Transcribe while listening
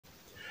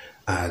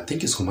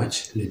Thank you so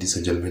much, ladies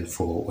and gentlemen,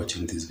 for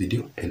watching this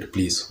video, and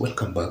please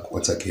welcome back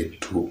once again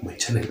to my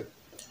channel.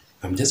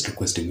 I'm just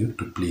requesting you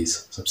to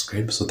please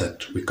subscribe so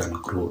that we can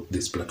grow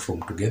this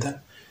platform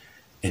together,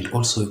 and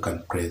also you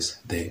can press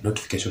the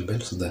notification bell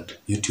so that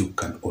YouTube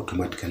can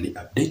automatically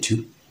update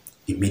you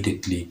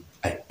immediately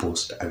I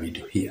post a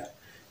video here.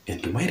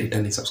 And to my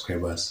returning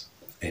subscribers,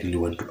 I really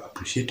want to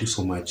appreciate you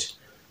so much.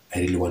 I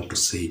really want to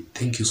say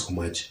thank you so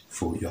much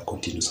for your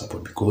continued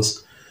support,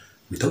 because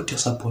without your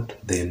support,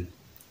 then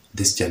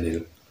this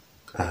channel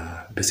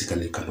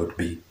basically cannot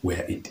be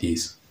where it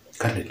is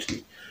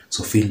currently.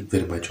 So feel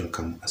very much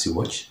welcome as you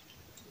watch,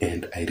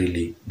 and I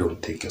really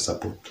don't take your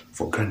support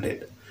for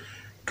granted.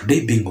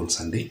 Today being on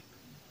Sunday,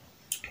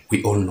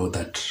 we all know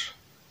that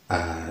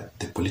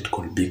the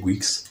political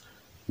bigwigs,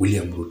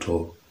 William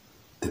Ruto,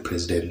 the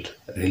president,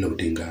 Raila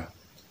Odinga,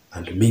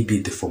 and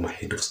maybe the former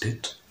head of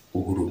state,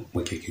 Uhuru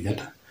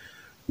Kenyatta,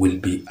 will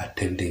be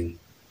attending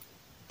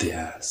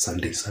their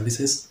Sunday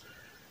services.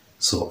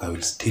 So I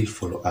will still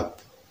follow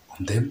up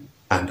on them,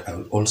 and I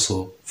will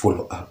also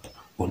follow up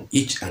on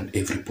each and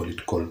every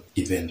political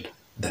event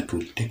that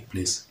will take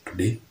place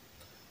today,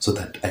 so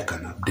that I can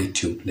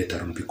update you later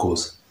on,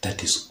 because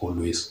that is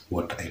always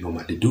what I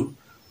normally do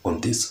on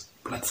this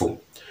platform.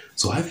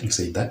 So having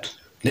said that,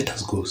 let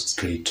us go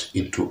straight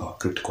into our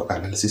critical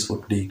analysis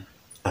for today.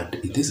 And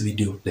in this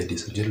video,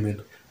 ladies and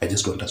gentlemen, I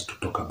just want us to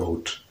talk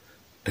about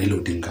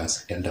Raila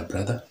Odinga's elder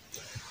brother,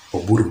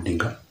 Oburu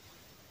Odinga,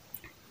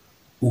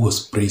 who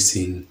was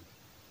praising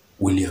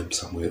William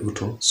Samuel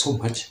Ruto so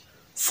much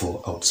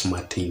for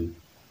outsmarting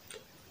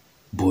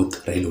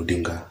both Raila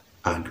Odinga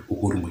and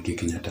Uhuru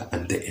Kenyatta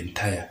and the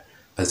entire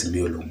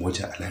Azimio la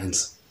Umoja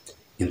alliance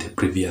in the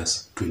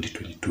previous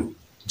 2022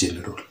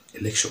 general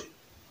election.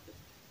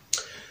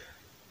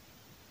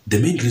 The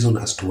main reason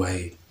as to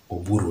why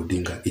Oburu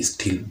Odinga is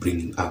still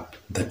bringing up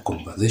that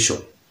conversation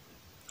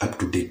up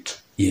to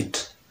date,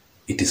 yet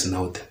it is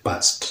now the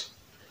past,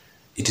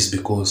 it is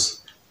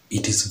because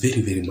it is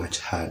very, very much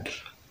hard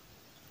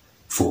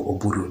for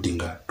Oburu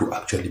Odinga to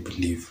actually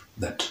believe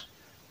that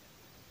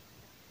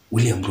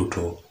William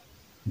Ruto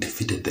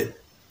defeated them.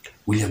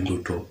 William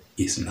Ruto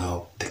is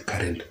now the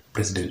current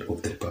president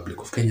of the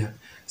Republic of Kenya,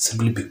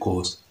 simply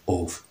because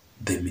of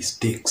the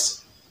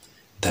mistakes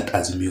that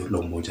Azimio la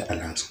Umoja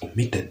alliance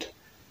committed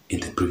in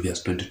the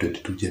previous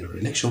 2022 general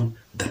election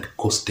that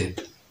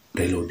costed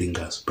Raila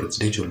Odinga's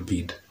presidential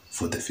bid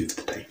for the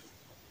 5th time.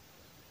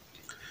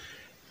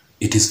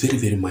 It is very,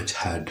 very much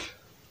hard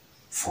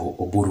for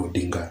Oburu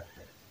Odinga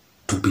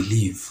to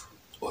believe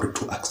or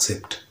to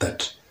accept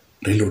that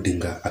Raila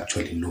Odinga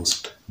actually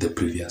lost the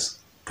previous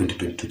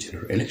 2022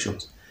 general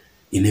elections.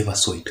 He never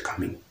saw it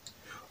coming.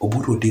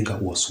 Oburu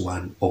Odinga was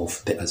one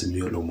of the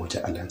Azimio la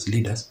Umoja alliance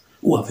leaders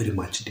who are very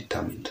much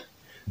determined.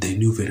 They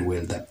knew very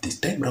well that this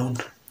time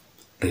round,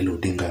 Raila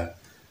Odinga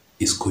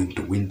is going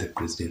to win the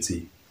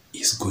presidency,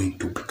 is going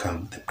to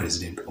become the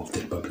president of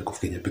the Republic of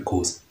Kenya,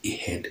 because he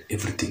had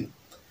everything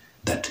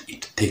that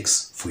it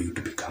takes for you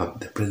to become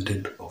the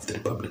president of the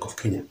Republic of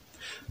Kenya.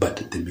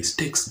 But the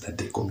mistakes that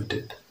they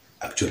committed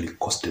actually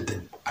costed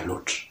them a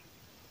lot.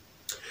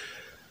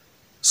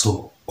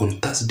 So on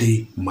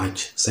Thursday,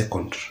 March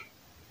 2nd,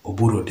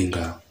 Oburu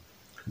Odinga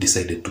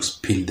decided to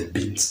spill the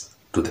beans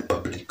to the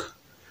public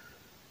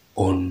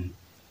on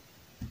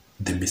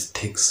the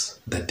mistakes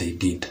that they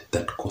did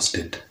that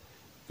costed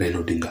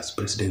Raila Odinga's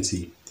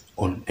presidency,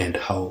 and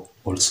how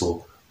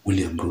also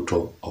William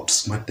Ruto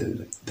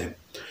outsmarted them.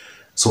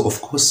 So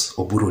of course,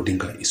 Oburu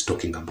Odinga is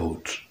talking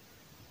about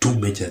two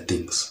major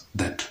things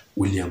that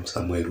William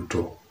Samuel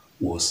Ruto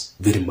was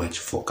very much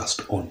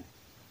focused on.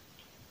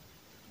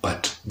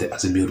 But the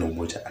Azimio la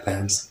Umoja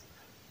alliance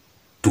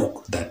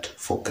took that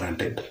for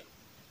granted,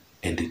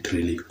 and it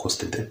really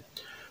costed them.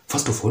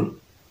 First of all,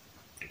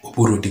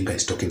 Oburu Odinga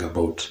is talking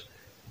about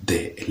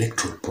the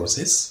electoral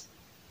process.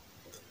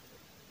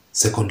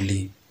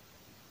 Secondly,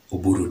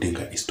 Oburu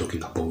Odinga is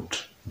talking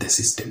about the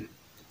system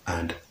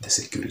and the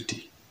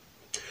security.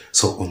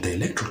 So on the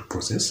electoral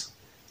process,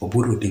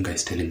 Oburu Odinga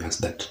is telling us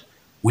that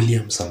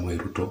William Samuel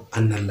Ruto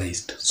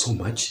analyzed so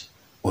much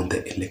on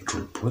the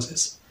electoral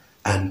process,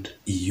 and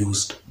he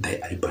used the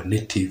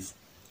hibernative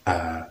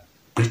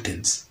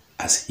pretense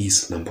as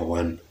his number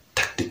one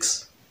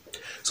tactics.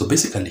 So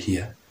basically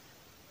here,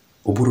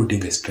 Oburu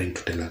Odinga is trying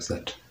to tell us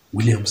that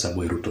William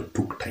Samuel Ruto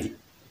took time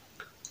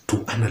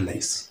to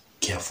analyze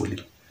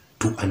carefully,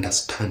 to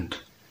understand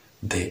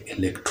the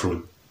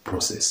electoral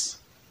process,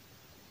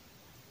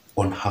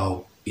 on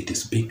how it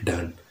is being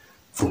done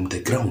from the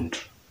ground,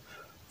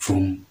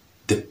 from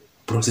the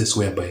process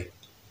whereby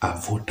a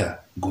voter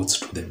goes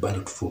to the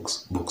ballot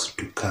box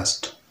to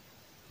cast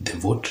the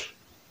vote,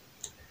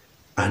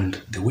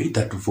 and the way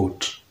that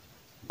vote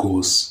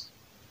goes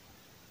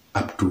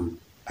up to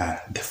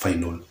the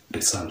final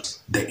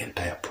results, the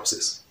entire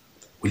process.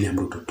 William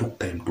Ruto took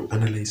time to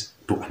analyze,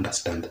 to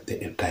understand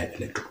the entire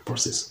electoral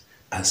process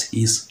as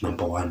his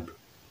number one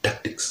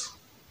tactics.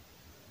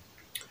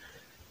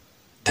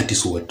 That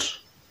is what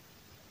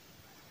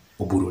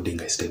Oburu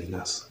Odinga is telling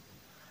us.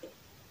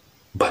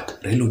 But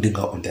Raila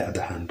Odinga, on the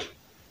other hand,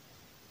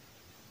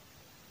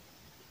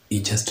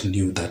 he just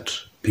knew that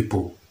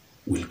people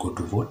will go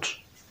to vote.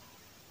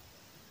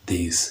 There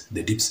is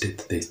the deep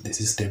state, there is the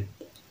system,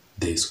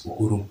 there is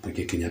Uhuru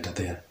Kenyatta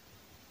there,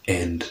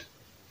 and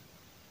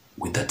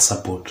with that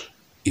support,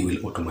 he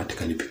will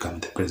automatically become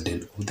the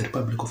president of the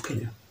Republic of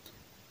Kenya.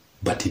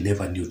 But he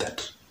never knew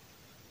that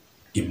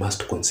he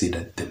must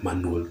consider the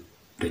manual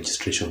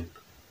registration,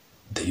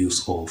 the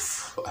use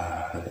of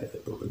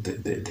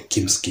the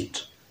KIMS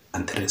kit,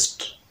 and the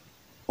rest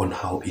on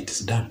how it is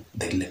done,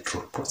 the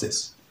electoral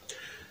process.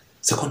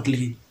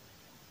 Secondly,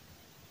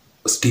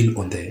 still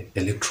on the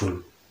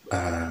electoral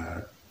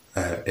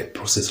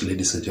process,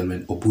 ladies and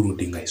gentlemen, Oburu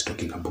Odinga is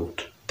talking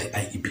about the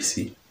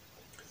IEBC,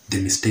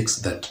 the mistakes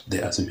that the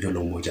Azimio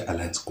la Umoja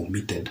Alliance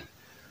committed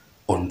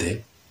on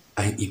the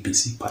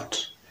IEBC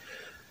part.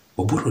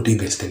 Oburu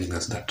Odinga is telling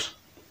us that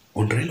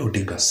on Raila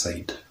Odinga's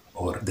side,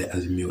 or the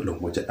Azimio la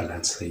Umoja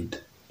Alliance side,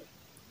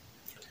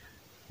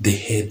 they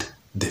had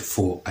the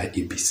 4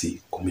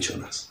 IEBC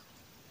commissioners.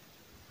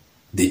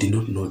 They did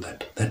not know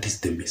that that is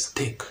the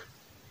mistake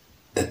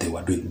that they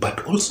were doing.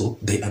 But also,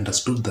 they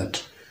understood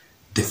that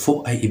the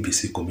 4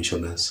 IEBC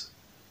commissioners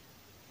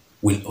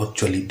will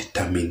actually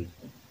determine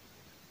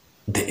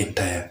the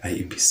entire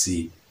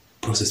IEBC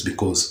process,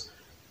 because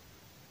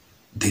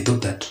they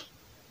thought that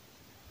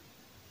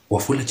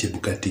Wafula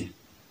Chebukati,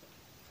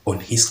 on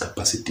his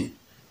capacity,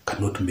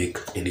 cannot make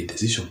any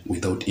decision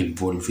without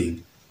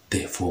involving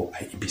the 4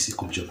 IEBC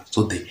commissioners.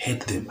 So they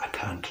had them at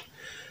hand.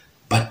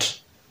 But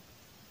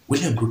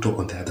William Ruto,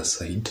 on the other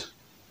side,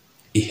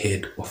 he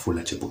had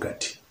Wafula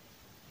Chebukati.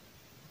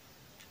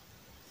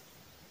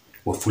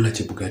 Wafula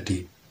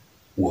Chebukati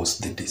was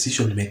the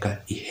decision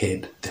maker. He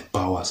had the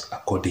powers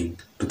according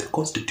to the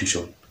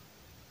constitution.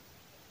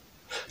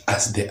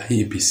 As the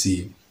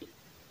IEBC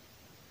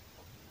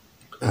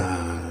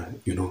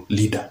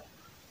leader,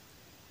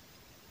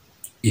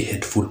 he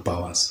had full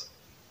powers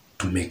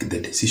to make the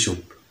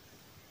decision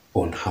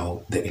on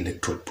how the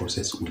electoral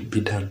process will be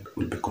done,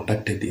 will be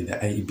conducted in the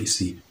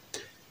IEBC,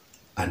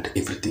 and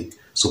everything.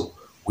 So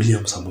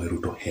William Samoei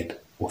Ruto had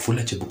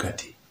Wafula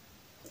Chebukati,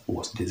 who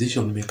was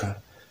decision maker,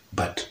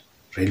 but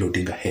Raila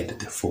Odinga had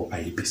the 4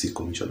 IEBC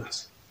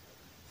commissioners.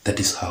 That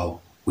is how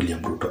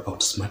William Ruto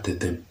outsmarted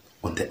them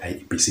on the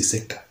IEBC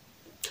sector.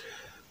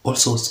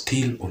 Also,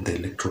 still on the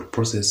electoral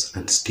process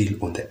and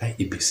still on the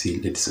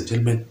IEBC, ladies and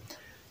gentlemen,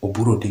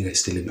 Oburu Odinga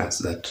is telling us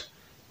that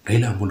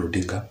Raila And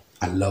Odinga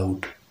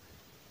allowed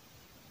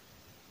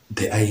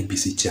the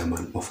IEBC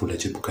chairman, Wafula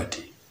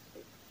Chebukati,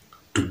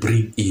 to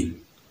bring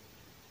in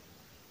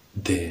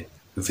the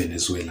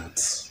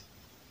Venezuelans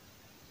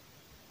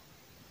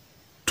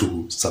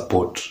to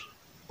support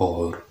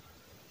or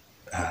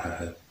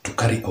to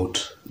carry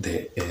out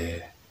the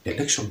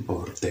election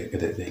or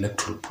the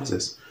electoral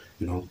process.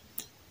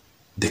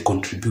 They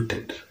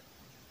contributed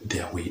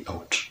their way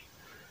out.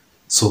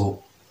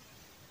 So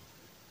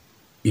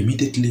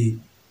immediately,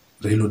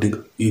 Raila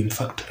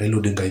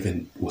Odinga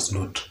even was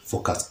not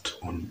focused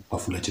on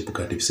Wafula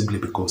Chebukati, simply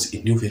because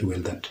he knew very well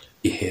that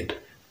he had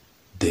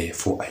the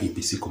 4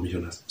 IEBC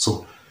commissioners.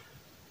 So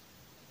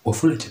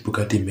Wafula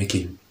Chebukati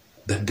making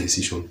that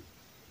decision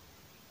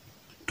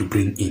to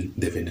bring in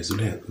the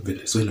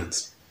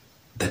Venezuelans,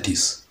 that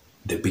is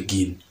the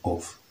beginning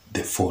of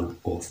the fall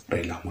of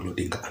Raila And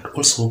Odinga. And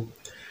also,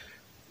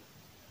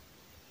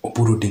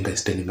 Oburu Odinga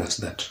is telling us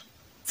that,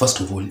 first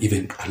of all,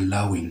 even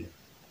allowing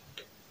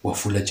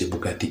Wafula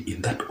Chebukati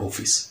in that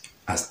office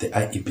as the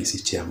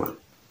IEBC chairman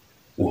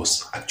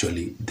was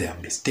actually their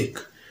mistake.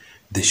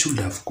 They should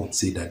have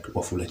considered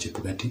Wafula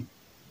Chebukati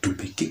to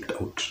be kicked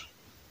out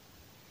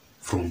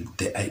from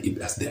the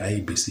as the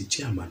IEBC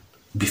chairman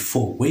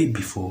way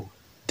before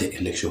the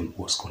election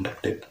was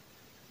conducted.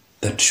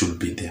 That should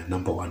be their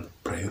number 1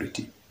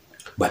 priority.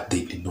 But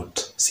they did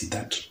not see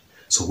that.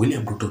 So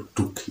William Ruto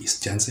took his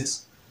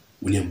chances.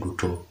 William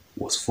Ruto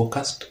was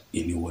focused,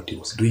 he knew what he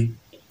was doing,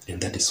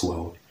 and that is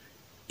why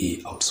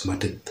he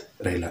outsmarted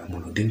Raila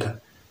And Odinga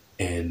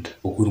and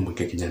Uhuru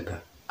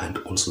Kenyatta and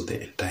also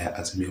the entire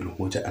Azimio la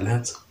Umoja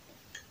Alliance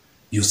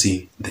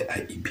using the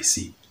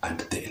IEBC and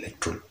the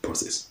electoral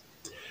process.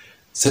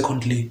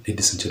 Secondly,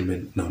 ladies and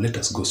gentlemen, now let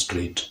us go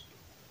straight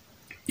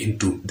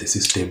into the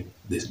system,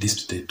 the deep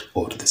state,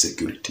 or the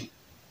security.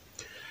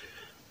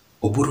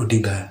 Oburu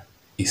Odinga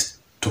is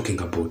talking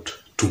about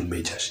 2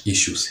 major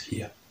issues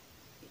here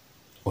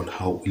on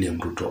how William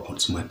Ruto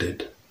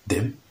outsmarted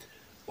them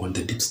on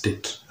the deep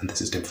state and the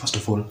system. First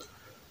of all,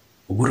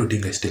 Oburu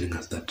Odinga is telling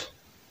us that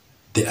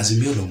the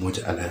Azimio la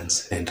Umoja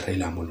Alliance and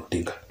Raila And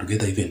Odinga,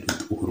 together even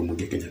with Uhuru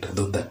Kenyatta,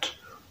 thought that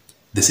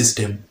the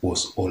system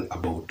was all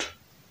about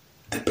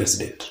the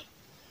president.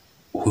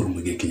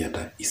 Uhuru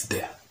Kenyatta is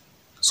there.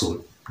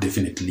 So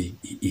definitely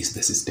he is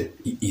the system,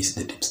 he is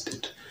the deep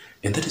state.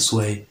 And that is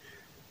why,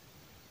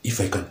 if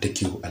I can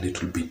take you a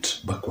little bit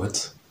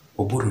backwards,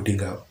 Oburu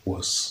Odinga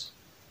was,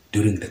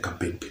 during the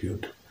campaign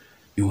period,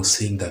 he was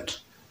saying that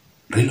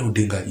Raila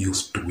Odinga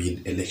used to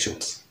win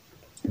elections,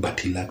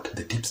 but he lacked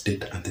the deep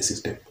state and the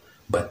system.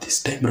 But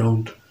this time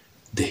round,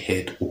 they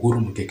had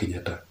Uhuru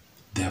Kenyatta,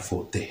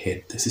 therefore they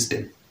had the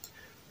system.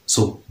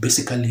 So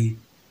basically,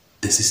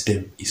 the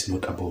system is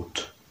not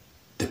about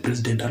the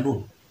president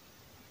alone,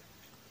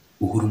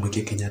 Uhuru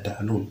Muigai Kenyatta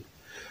alone.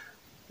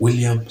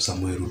 William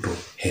Samoei Ruto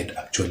had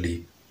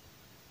actually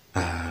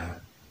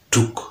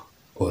took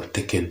or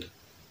taken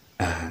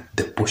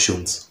the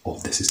portions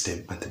of the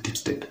system and the deep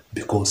state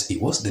because he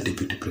was the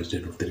deputy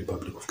president of the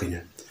Republic of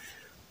Kenya.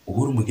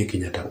 Uhuru Muigai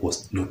Kenyatta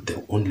was not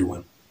the only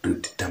one to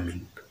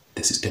determine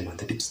the system and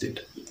the deep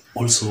state.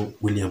 Also,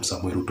 William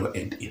Samoei Ruto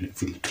had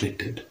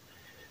infiltrated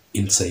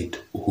inside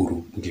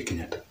Uhuru Muigai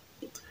Kenyatta.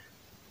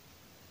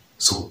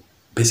 So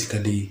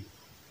basically,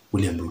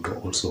 William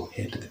Ruto also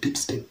had the deep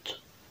state,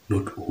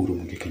 not Uhuru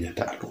Muigai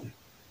Kenyatta alone.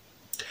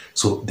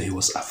 So there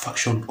was a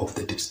faction of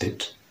the deep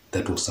state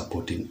that was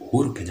supporting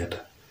Uhuru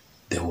Kenyatta.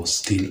 There was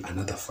still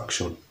another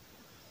faction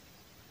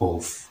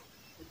of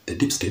the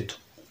deep state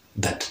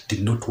that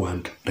did not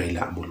want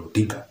Raila and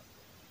Odinga.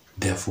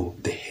 Therefore,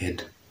 they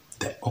had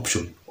the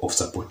option of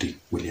supporting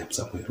William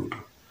Samoei Ruto.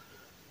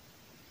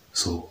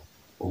 So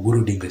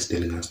Oburu Odinga is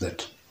telling us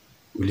that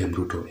William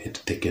Ruto had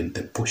taken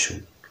the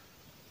portion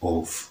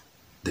of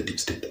the deep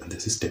state and the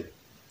system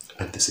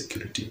and the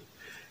security.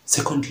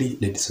 Secondly,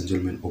 ladies and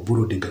gentlemen,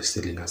 Oburu Odinga is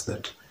telling us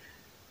that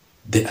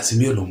the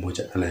Azimio la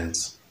Umoja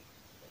Alliance,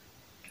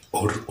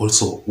 or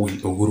also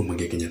Uhuru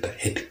Muigai Kenyatta,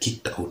 had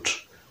kicked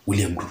out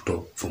William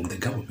Ruto from the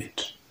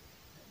government.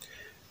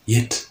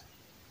 Yet,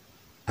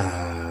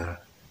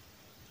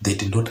 they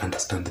did not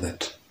understand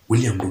that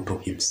William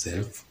Ruto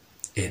himself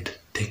had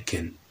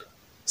taken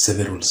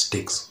several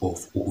stakes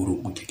of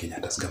Uhuru Muigai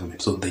Kenyatta's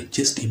government. So they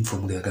chased him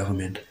from the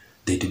government.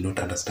 They did not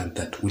understand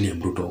that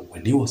William Ruto,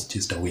 when he was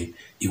chased away,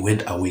 he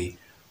went away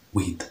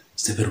with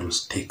several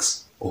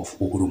stakes of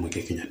Uhuru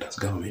Muigai Kenyatta's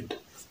government.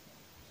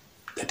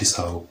 That is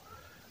how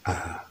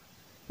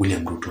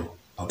William Ruto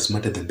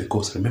outsmarted them,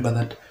 because remember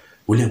that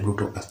William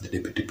Ruto, as the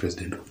deputy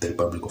president of the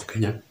Republic of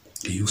Kenya,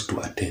 he used to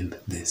attend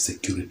the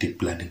security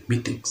planning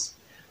meetings.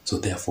 So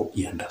therefore,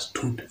 he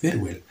understood very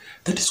well.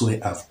 That is why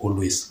I've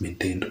always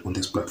maintained on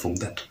this platform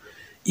that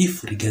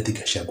if Rigathi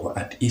Gachagua,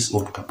 at his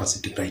own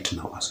capacity right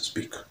now as we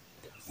speak,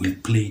 will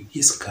play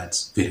his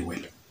cards very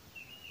well,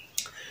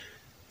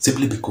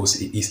 simply because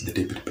he is the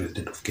deputy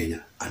president of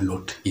Kenya, a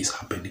lot is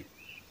happening.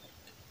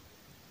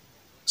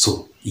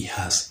 So he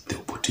has the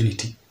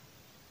opportunity,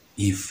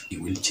 if he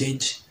will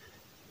change,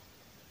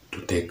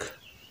 to take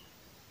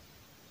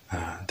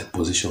the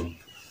position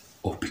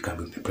of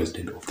becoming the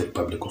president of the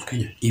Republic of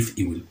Kenya, if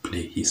he will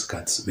play his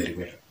cards very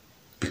well,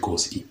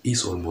 because he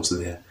is almost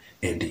there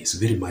and he is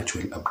very much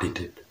well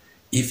updated.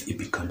 If he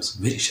becomes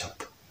very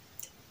sharp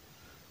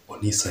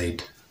on his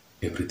side,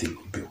 everything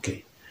will be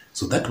okay.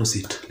 So that was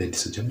it,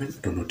 ladies and gentlemen.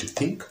 I don't know what you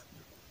think.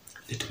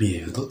 Let me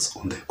hear your thoughts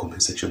on the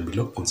comment section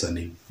below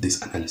concerning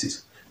this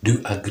analysis. Do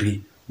you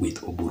agree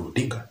with Oburu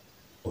Odinga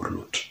or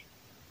not?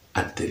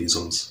 And the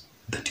reasons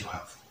that you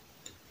have.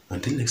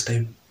 Until next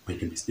time, my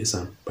name is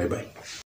Json. Bye bye.